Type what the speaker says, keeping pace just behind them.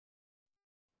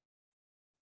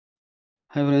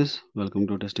Hi friends, welcome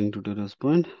to Testing Tutorials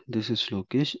Point. This is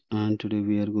Lokesh and today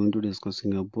we are going to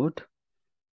discussing about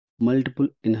multiple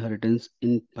inheritance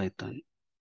in Python.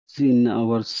 See in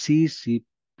our C++,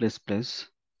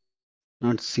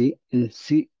 not C, in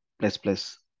C++.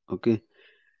 Okay,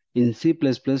 in C++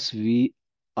 we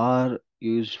are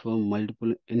used for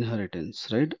multiple inheritance,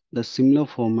 right? The similar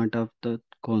format of the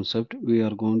concept we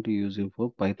are going to use it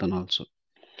for Python also.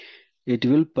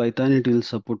 Python will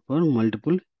support for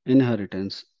multiple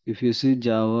inheritance. If you see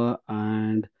Java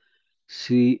and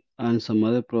C and some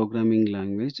other programming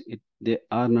language, they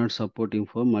are not supporting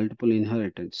for multiple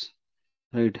inheritance,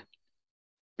 right?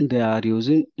 They are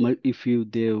using if you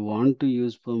they want to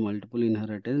use for multiple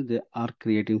inheritance, they are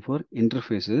creating for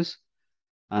interfaces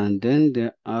and then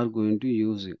they are going to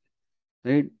use it,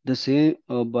 right? The same,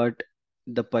 but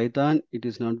the Python it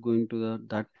is not going to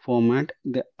that format.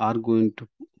 They are going to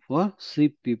for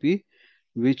CPP,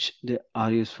 which they are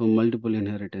used for multiple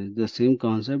inheritance. The same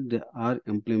concept they are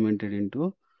implemented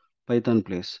into Python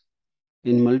place.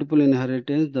 In multiple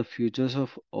inheritance, the features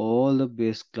of all the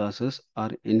base classes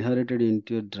are inherited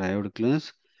into a derived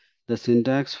class. The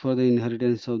syntax for the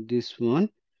inheritance of this one,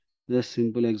 the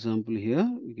simple example here,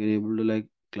 we can able to like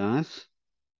class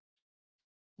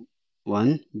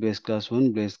 1, base class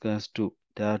 1, base class 2.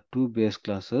 There are two base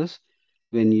classes.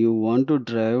 When you want to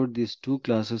drive these two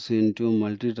classes into a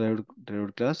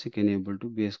multi-derived class, you can able to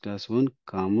base class 1,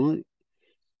 comma, you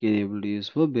can able to use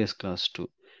for base class 2.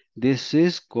 This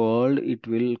is called, it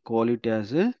will call it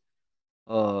as a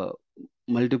uh,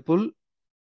 multiple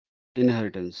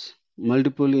inheritance.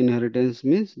 Multiple inheritance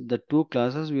means the two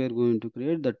classes we are going to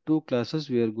create, the two classes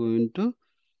we are going to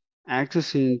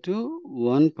access into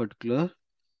one particular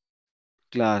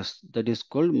class, that is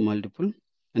called multiple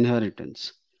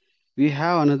inheritance. We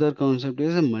have another concept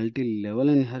is a multi-level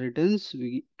inheritance.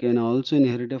 We can also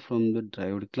inherit from the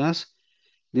derived class.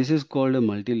 This is called a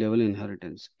multi-level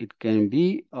inheritance. It can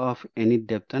be of any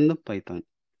depth and the Python.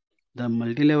 The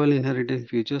multi-level inheritance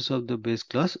features of the base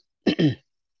class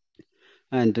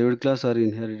and derived class are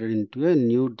inherited into a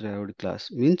new derived class.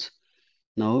 Means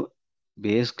now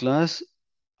base class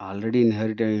already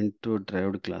inherited into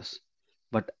derived class,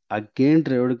 but again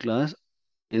derived class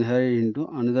inherit into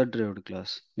another derived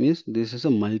class. Means this is a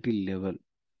multi-level.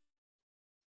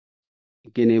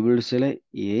 You can able to say like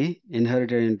A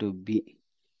inherited into B,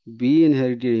 B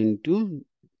inherited into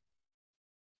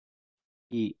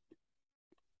E,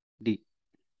 D,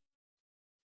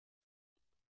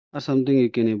 or something you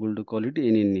can able to call it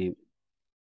any name.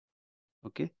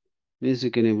 Okay, means you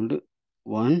can able to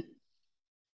one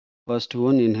first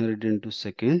one inherit into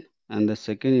second and the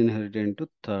second inherit into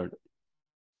third.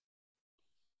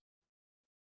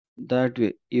 That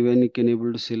way even you can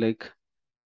able to see like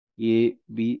A,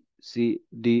 B, C,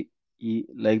 D, E,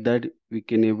 like that we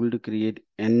can able to create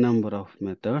n number of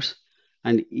methods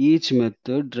and each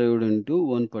method derived into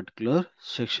one particular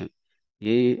section.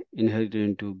 A inherited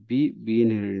into B, B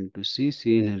inherited into C,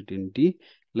 C inherited into D.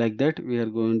 Like that we are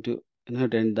going to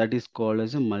inherit, and that is called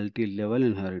as a multi-level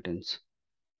inheritance.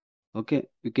 Okay,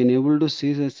 we can able to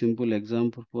see a simple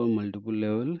example for multiple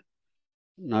level,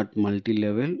 not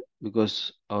multi-level,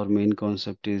 because our main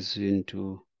concept is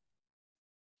into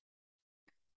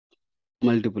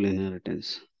multiple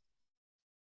inheritance.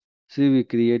 See, we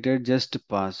created just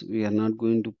pass. We are not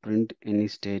going to print any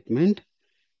statement.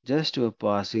 Just a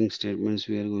passing statements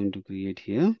we are going to create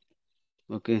here.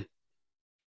 Okay.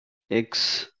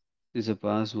 X is a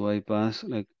pass, Y pass.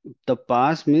 Like the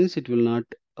pass means it will not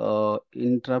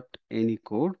interrupt any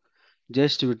code.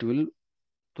 Just it will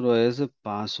throw as a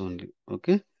pass only.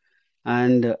 Okay.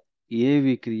 And here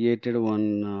we created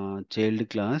one child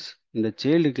class. In the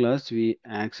child class, we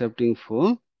accepting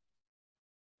for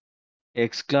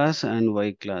X class and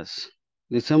Y class.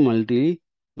 This is a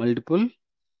multiple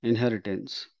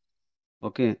inheritance.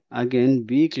 Okay, again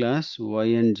B class Y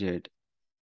and Z,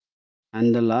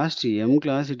 and the last M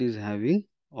class it is having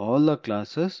all the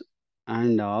classes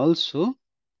and also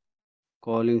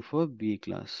calling for B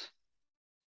class.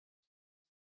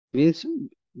 Means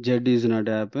Z is not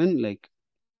happen like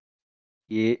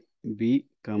A B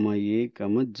comma A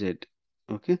comma Z.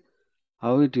 Okay,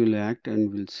 how it will act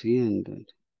and we'll see, and then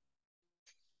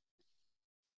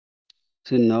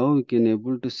so now we can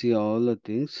able to see all the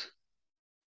things: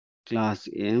 class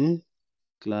M,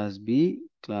 class B,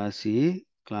 class A,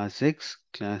 class X,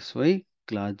 class Y,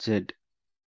 class Z,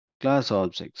 class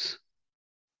objects.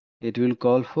 It will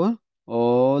call for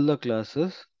all the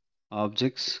classes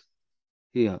objects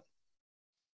here.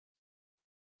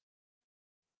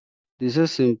 This is a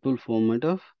simple format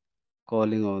of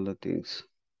calling all the things.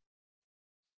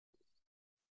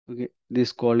 Okay,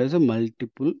 this called as a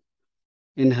multiple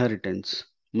Inheritance.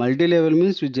 Multi-level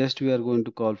means we are going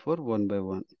to call for one by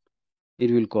one.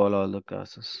 It will call all the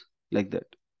classes like that.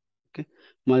 Okay.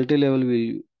 Multi-level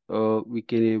we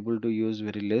can able to use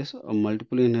very less.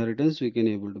 Multiple inheritance we can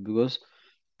able to, because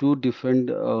two different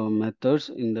methods,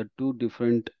 in the two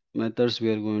different methods we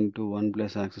are going to one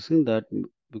place accessing that,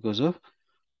 because of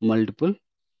multiple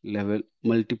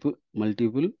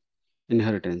multiple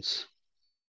inheritance,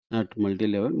 not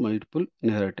multi-level, multiple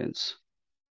inheritance,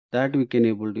 that we can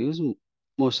able to use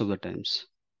most of the times.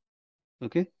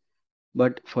 Okay.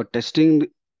 But for testing,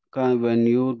 when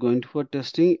you're going to for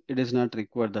testing, it is not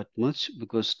required that much,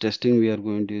 because testing we are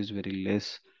going to use very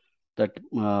less. That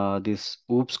these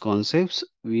oops concepts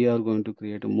we are going to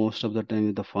create most of the time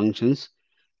with the functions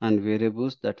and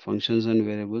variables. That functions and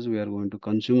variables we are going to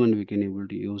consume and we can able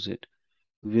to use it.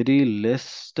 Very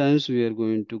less times we are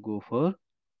going to go for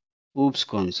oops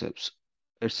concepts.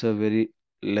 It's a very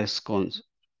less cons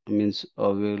means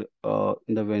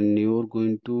when you're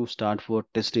going to start for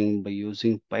testing by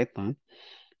using Python,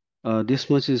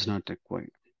 this much is not required.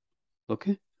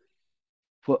 Okay.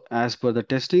 For as per the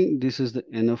testing, this is the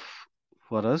enough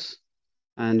for us.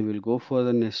 And we'll go for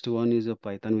the next one is a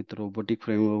Python with robotic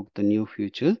framework, the new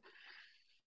feature.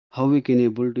 How we can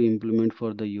able to implement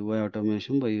for the UI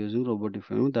automation by using robotic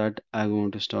framework, that I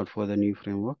want to start for the new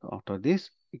framework. After this,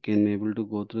 you can able to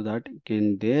go through that. You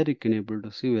can able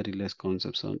to see very less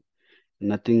concepts on.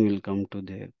 Nothing will come to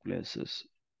their places.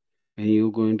 When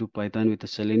you go into Python with the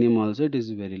Selenium also, it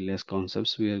is very less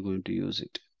concepts we are going to use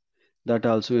it. That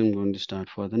also I'm going to start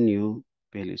for the new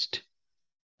playlist.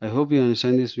 I hope you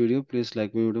understand this video. Please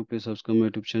like my video, please subscribe my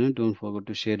YouTube channel. Don't forget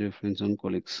to share your friends and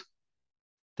colleagues.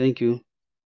 Thank you.